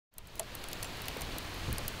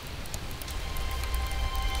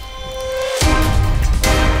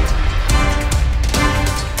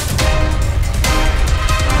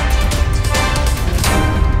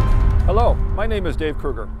name is Dave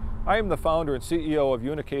Kruger. I am the founder and CEO of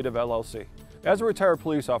Uniqative LLC. As a retired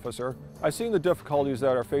police officer, I've seen the difficulties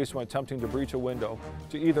that are faced when attempting to breach a window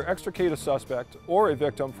to either extricate a suspect or a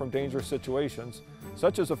victim from dangerous situations,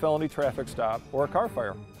 such as a felony traffic stop or a car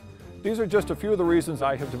fire. These are just a few of the reasons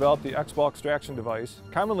I have developed the X-Ball extraction device,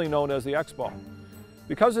 commonly known as the X-Ball.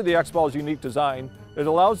 Because of the X-Ball's unique design, it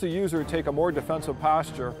allows the user to take a more defensive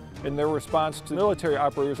posture in their response to military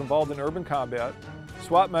operators involved in urban combat,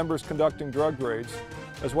 SWAT members conducting drug raids,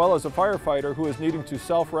 as well as a firefighter who is needing to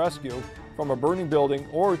self-rescue from a burning building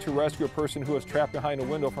or to rescue a person who is trapped behind a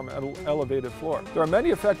window from an elevated floor. There are many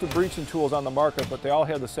effective breaching tools on the market, but they all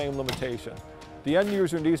have the same limitation. The end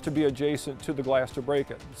user needs to be adjacent to the glass to break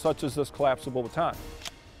it, such as this collapsible baton.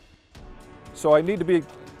 So I need to be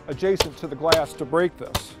adjacent to the glass to break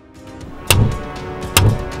this.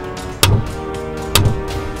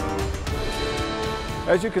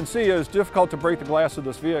 As you can see, it is difficult to break the glass of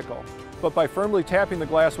this vehicle, but by firmly tapping the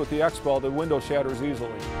glass with the X-Ball, the window shatters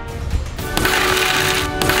easily.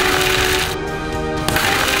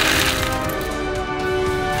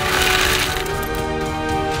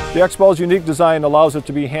 The X-Ball's unique design allows it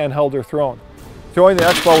to be handheld or thrown. Throwing the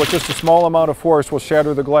X-Ball with just a small amount of force will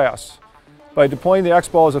shatter the glass. By deploying the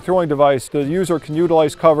X-Ball as a throwing device, the user can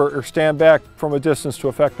utilize cover or stand back from a distance to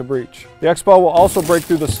effect the breach. The X-Ball will also break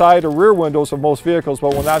through the side or rear windows of most vehicles,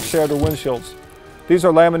 but will not shatter windshields. These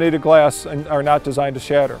are laminated glass and are not designed to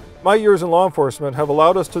shatter. My years in law enforcement have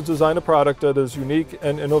allowed us to design a product that is unique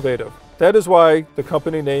and innovative. That is why the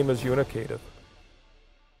company name is Uniqative.